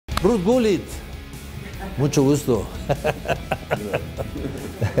Ruud Gullit, mucho gusto.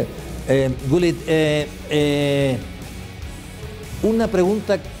 Gullit, una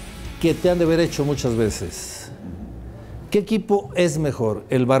pregunta que te han de haber hecho muchas veces. ¿Qué equipo es mejor,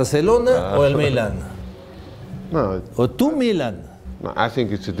 el Barcelona o el Milan? No, ¿O tú Milan? no, I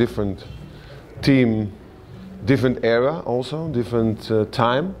think it's a different team, different era also, different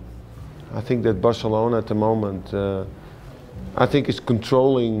time. I think that Barcelona at the moment, I think is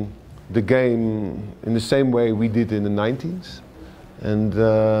controlling the game in the same way we did in the 90s.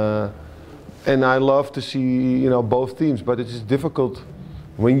 And I love to see, both teams, but it is difficult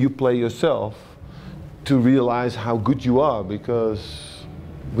when you play yourself to realize how good you are, because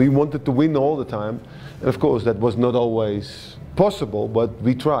we wanted to win all the time, and of course that was not always possible, but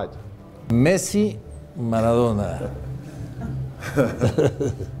we tried. Messi, Maradona.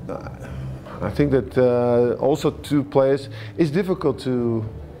 I think that also two players, it's difficult to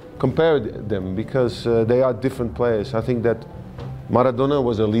compare them because they are different players. I think that Maradona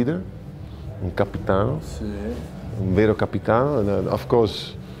was a leader, un capitano, un vero capitano, and of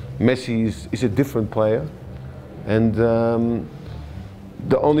course Messi is a different player. And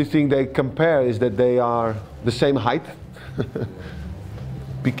the only thing they compare is that they are the same height,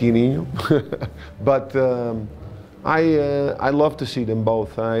 pequenininho, but I love to see them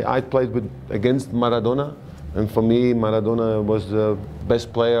both. I played against Maradona, and for me Maradona was the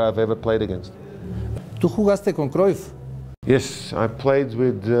best player I've ever played against. ¿Tú jugaste con Cruyff? Yes, I played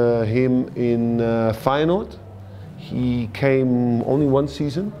with him in Feyenoord. He came only one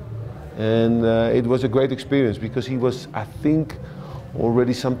season, and it was a great experience because he was, I think,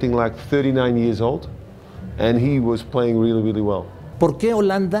 already something like 39 years old, and he was playing really, really well. ¿Por qué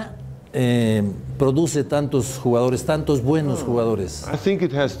Holanda produce tantos jugadores, tantos buenos jugadores? I think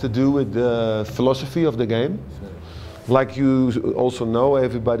it has to do with the philosophy of the game. Like you also know,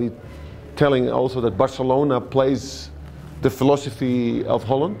 everybody telling also that Barcelona plays the philosophy of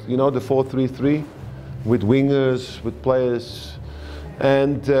Holland, the 4-3-3 with wingers, with players,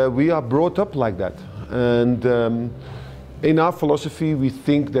 and we are brought up like that. And in our philosophy, we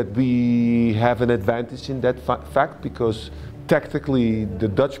think that we have an advantage in that fact because tactically the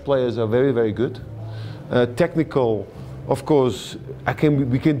Dutch players are very, very good. Technical, of course,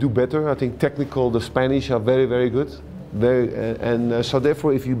 we can do better. I think technical, the Spanish are very, very good. So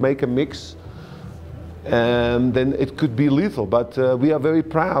therefore, if you make a mix, then it could be lethal. But we are very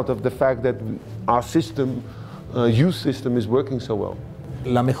proud of the fact that our system, youth system, is working so well.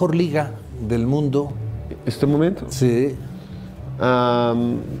 La mejor liga del mundo. ¿Este momento? Sí.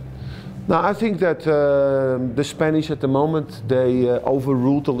 Now I think that the Spanish at the moment, they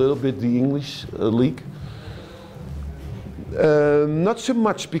overruled a little bit the English league. Not so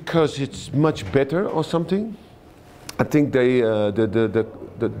much because it's much better or something. I think the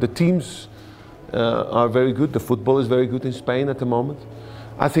teams are very good. The football is very good in Spain at the moment.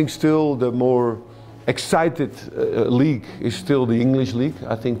 I think still the more excited league is still the English league.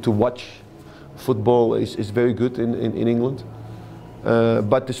 I think to watch football is very good in England.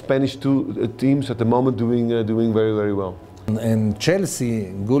 But the Spanish teams at the moment doing very, very well. En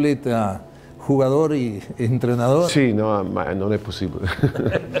Chelsea, Gullit, jugador y entrenador. Sí, no es posible.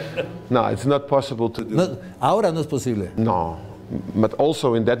 No, it's not possible to do. No, ahora no es posible. No, but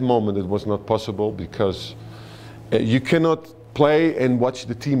also in that moment it was not possible because you cannot play and watch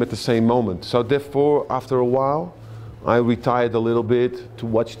the team at the same moment. So therefore, after a while, I retired a little bit to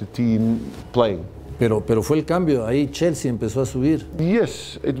watch the team playing. Pero fue el cambio, ahí Chelsea empezó a subir.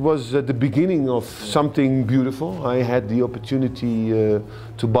 Yes, it was the beginning of something beautiful. I had the opportunity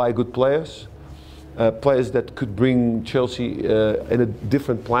to buy good players, players that could bring Chelsea in a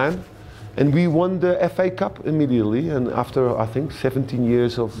different plan. And we won the FA Cup immediately, and after, I think, 17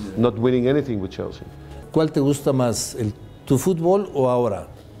 years of not winning anything with Chelsea. ¿Cuál te gusta más, tu fútbol o ahora?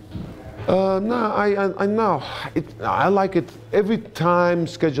 No, I like it. Every time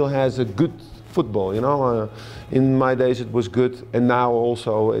schedule has a good football, in my days it was good, and now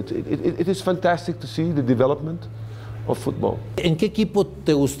also it is fantastic to see the development of football. ¿En qué equipo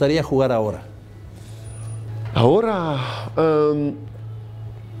te gustaría jugar ahora? Ahora,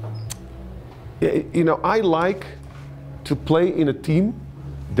 I like to play in a team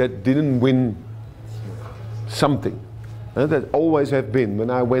that didn't win something, that always have been. When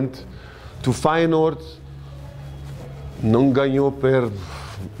I went to Feyenoord, non ganhou per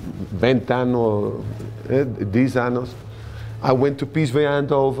 20 anos, 10 anos. I went to PSV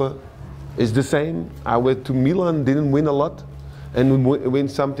Eindhoven, it's the same. I went to Milan, didn't win a lot, and win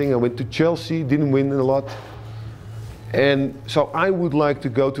something. I went to Chelsea, didn't win a lot. And so I would like to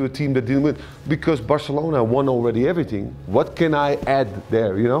go to a team that didn't win, because Barcelona won already everything. What can I add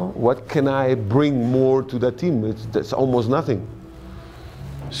there, you know? What can I bring more to that team? That's almost nothing.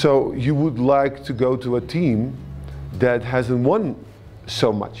 So you would like to go to a team that hasn't won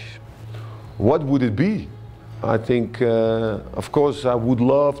so much. What would it be? I think, of course, I would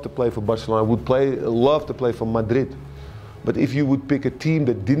love to play for Barcelona. I would love to play for Madrid. But if you would pick a team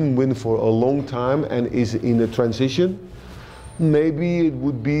that didn't win for a long time and is in a transition, maybe it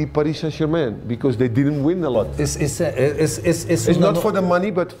would be Paris Saint-Germain, because they didn't win a lot. It's not for the money,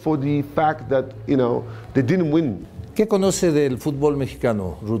 but for the fact that, you know, they didn't win. ¿Qué conoce del fútbol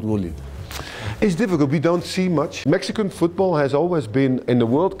mexicano, Ruud Gullit? It's difficult. We don't see much. Mexican football has always been in the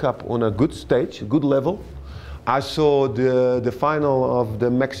World Cup on a good stage, good level. I saw the final of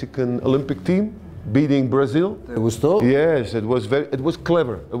the Mexican Olympic team beating Brazil. ¿Te gustó? Yes, it was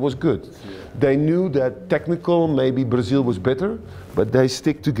clever, it was good. They knew that technical, maybe Brazil was better, but they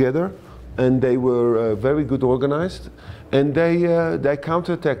stick together and they were very good organized, and they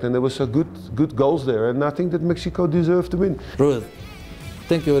counter-attacked, and there was some good goals there, and I think that Mexico deserved to win. Ruud,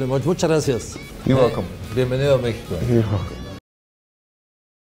 thank you very much. Muchas gracias. You're welcome. Bienvenido a México. You're welcome.